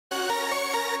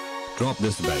Drop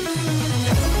this bass.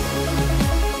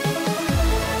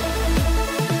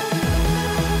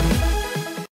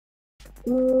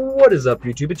 What is up,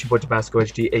 YouTube? It's your boy Tabasco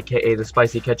HD, aka the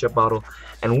Spicy Ketchup Bottle,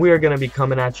 and we are going to be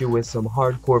coming at you with some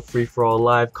hardcore free-for-all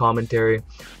live commentary.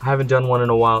 I haven't done one in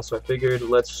a while, so I figured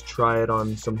let's try it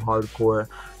on some hardcore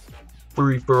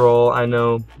free-for-all. I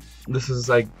know this is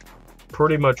like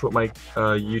pretty much what my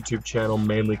YouTube channel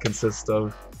mainly consists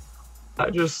of. I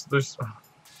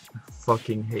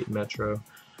fucking hate Metro,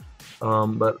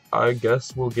 but I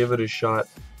guess we'll give it a shot.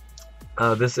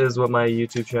 This is what my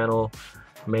YouTube channel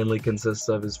mainly consists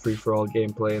of, is free-for-all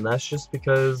gameplay, and that's just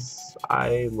because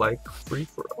I like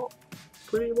free-for-all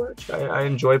pretty much. I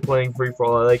enjoy playing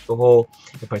free-for-all. I like the whole,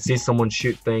 if I see someone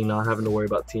shoot thing, not having to worry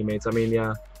about teammates. I mean,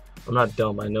 yeah, I'm not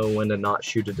dumb. I know when to not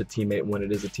shoot at a teammate when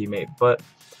it is a teammate, but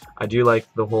I do like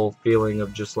the whole feeling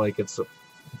of just like it's a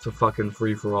fucking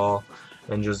free-for-all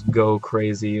and just go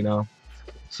crazy, you know.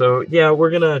 So yeah,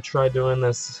 we're gonna try doing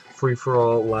this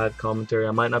free-for-all live commentary.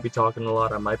 I might not be talking a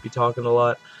lot. I might be talking a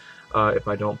lot. If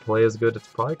I don't play as good, it's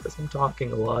probably because I'm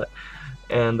talking a lot,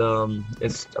 and I'm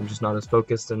just not as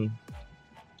focused. And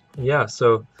yeah,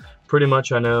 so pretty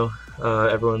much I know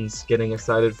everyone's getting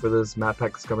excited for this map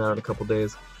pack that's coming out in a couple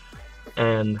days,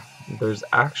 and there's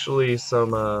actually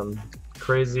some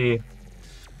crazy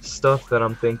stuff that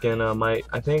I'm thinking I'm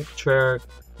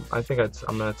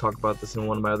gonna talk about this in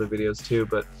one of my other videos too,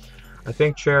 but I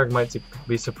think Treyarch might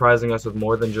be surprising us with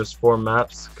more than just 4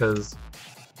 maps, because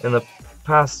in the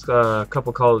past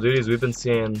couple Call of Duties we've been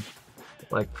seeing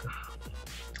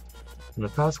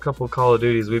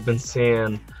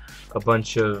a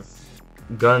bunch of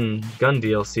gun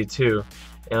DLC too,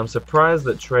 and I'm surprised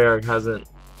that Treyarch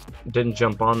didn't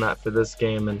jump on that for this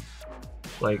game and,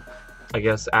 like, I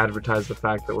guess advertise the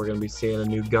fact that we're gonna be seeing a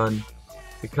new gun,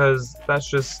 because that's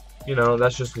just, you know,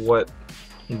 that's just what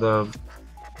the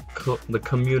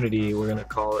community, we're gonna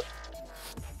call it,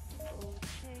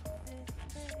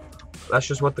 that's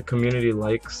just what the community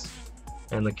likes,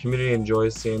 and the community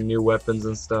enjoys seeing new weapons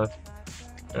and stuff.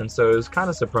 And so it was kind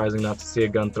of surprising not to see a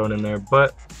gun thrown in there,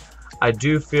 but I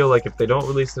do feel like if they don't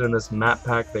release it in this map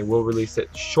pack, they will release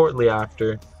it shortly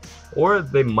after, or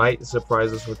they might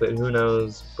surprise us with it, who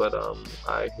knows. But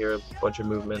I hear a bunch of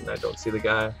movement and I don't see the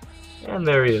guy, and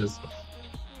there he is.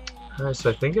 Alright,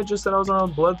 so I think it just said I was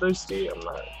on Bloodthirsty. I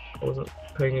wasn't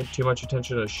paying too much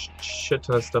attention. A shit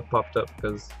ton of stuff popped up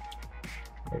because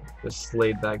I just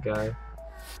slayed that guy.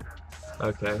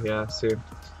 Okay, yeah, see,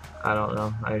 I don't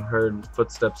know. I heard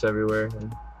footsteps everywhere,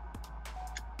 and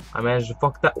I managed to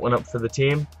fuck that one up for the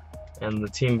team, and the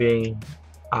team being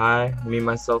me,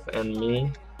 myself, and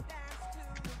me.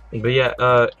 But yeah,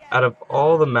 out of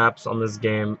all the maps on this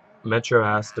game, Metro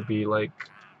has to be, like,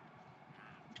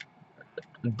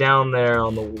 down there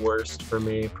on the worst for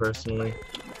me, personally.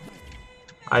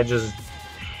 I just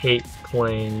hate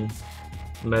playing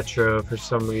Metro for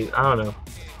some reason. I don't know.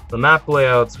 The map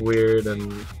layout's weird,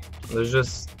 and it's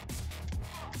just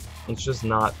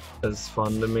not as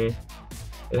fun to me.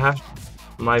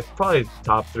 My probably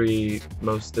top 3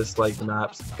 most disliked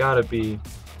maps gotta be.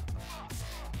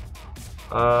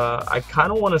 I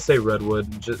kind of want to say Redwood,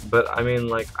 but I mean,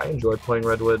 like, I enjoy playing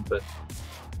Redwood, but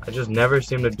I just never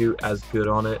seem to do as good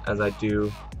on it as I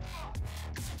do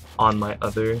on my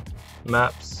other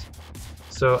maps.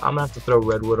 So I'm gonna have to throw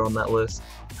Redwood on that list.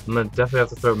 I'm gonna definitely have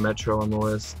to throw Metro on the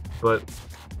list, but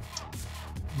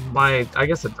I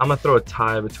guess I'm gonna throw a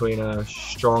tie between a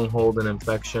Stronghold and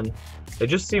Infection. They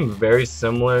just seem very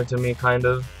similar to me, kind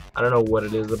of. I don't know what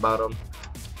it is about them,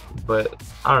 but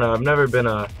I don't know. I've never been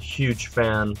a huge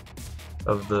fan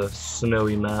of the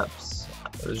snowy maps.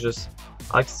 It's just,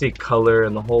 I like to see color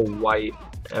and the whole white,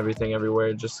 everything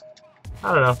everywhere. Just,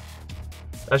 I don't know.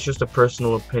 That's just a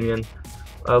personal opinion.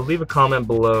 Leave a comment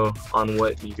below on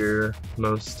what your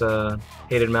most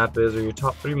hated map is, or your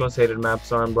top 3 most hated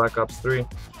maps are in Black Ops 3,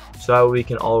 so that we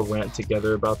can all rant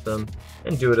together about them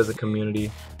and do it as a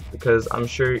community, because I'm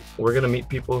sure we're going to meet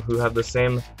people who have the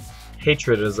same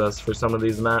hatred as us for some of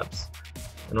these maps.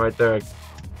 And right there,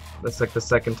 that's like the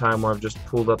second time where I've just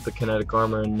pulled up the kinetic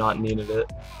armor and not needed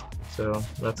it, so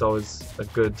that's always a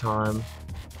good time.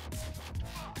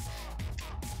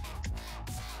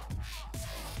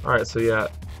 Alright, so yeah,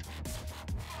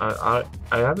 I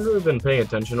haven't really been paying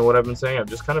attention to what I've been saying. I've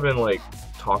just kind of been, like,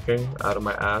 talking out of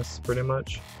my ass, pretty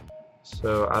much.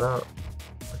 So, I don't...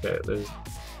 Okay, there's...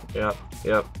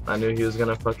 Yep, I knew he was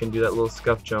gonna fucking do that little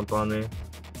scuff jump on me.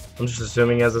 I'm just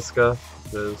assuming he has a scuff,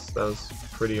 because that was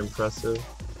pretty impressive.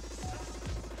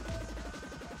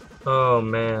 Oh,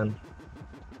 man.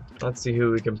 Let's see who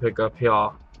we can pick up here.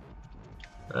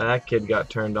 That kid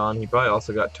got turned on. He probably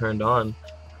also got turned on.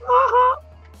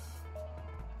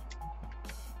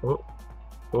 Oh,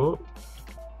 oh,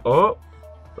 oh.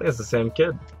 I think it's the same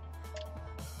kid.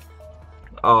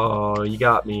 Oh, you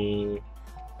got me.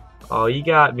 Oh, you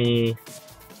got me.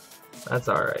 That's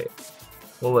alright.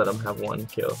 We'll let him have one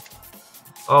kill.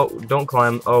 Oh, don't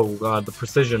climb. Oh god, the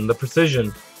precision, the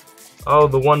precision. Oh,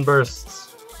 the one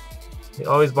bursts.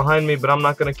 Oh, he's behind me, but I'm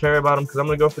not gonna care about him because I'm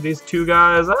gonna go for these two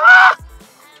guys. Ah!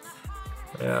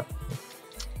 Yeah.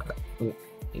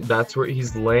 That's where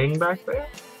he's laying back there?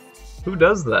 Who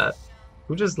does that?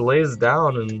 Who just lays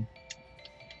down and...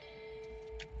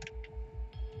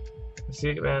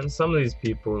 See, man, some of these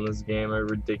people in this game are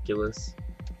ridiculous.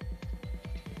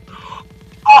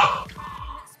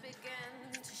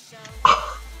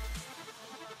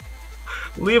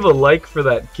 Leave a like for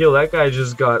that kill. That guy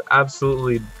just got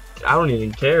absolutely... I don't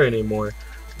even care anymore.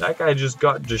 That guy just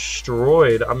got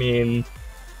destroyed. I mean,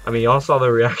 y'all saw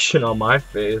the reaction on my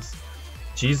face.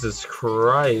 Jesus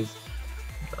Christ.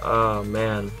 Oh,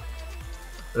 man.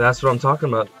 That's what I'm talking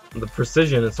about. The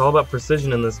precision. It's all about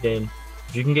precision in this game.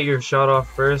 If you can get your shot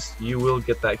off first, you will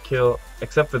get that kill.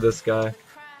 Except for this guy.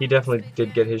 He definitely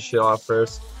did get his shot off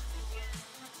first.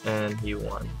 And he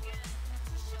won.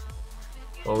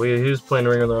 Well, he was playing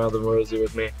Ring Around the Rosie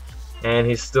with me. And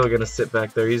he's still going to sit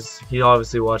back there. He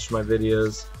obviously watched my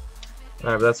videos.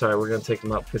 Alright, but that's alright. We're going to take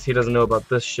him up. Because he doesn't know about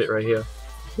this shit right here.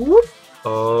 Whoop.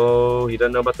 Oh, he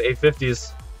doesn't know about the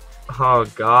 850s. Oh,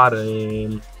 got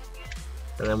him.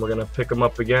 And then we're going to pick him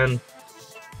up again.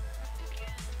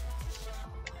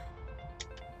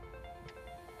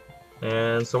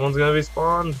 And someone's going to be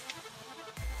spawned.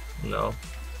 No.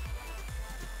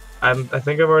 I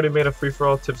think I've already made a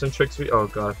free-for-all tips and tricks video. Oh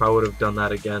god, if I would have done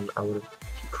that again, I would have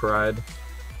cried.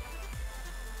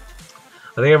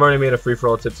 I think I've already made a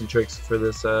free-for-all tips and tricks for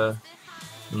this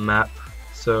map.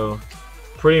 So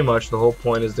pretty much the whole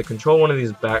point is to control one of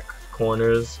these back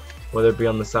corners, whether it be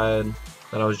on the side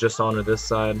that I was just on or this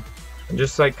side, and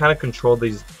just like kind of control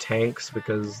these tanks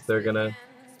because they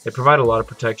provide a lot of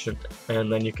protection,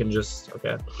 and then you can just,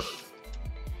 okay,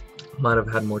 might have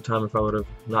had more time if I would have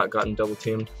not gotten double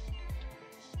teamed.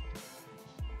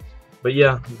 But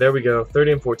yeah, there we go.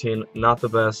 30 and 14, not the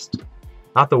best,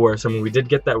 not the worst. I mean, we did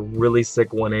get that really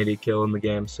sick 180 kill in the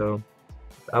game, so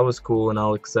that was cool, and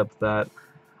I'll accept that.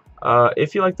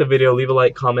 If you liked the video, leave a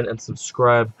like, comment, and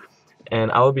subscribe,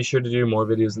 and I will be sure to do more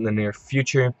videos in the near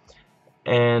future.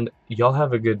 And y'all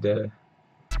have a good day.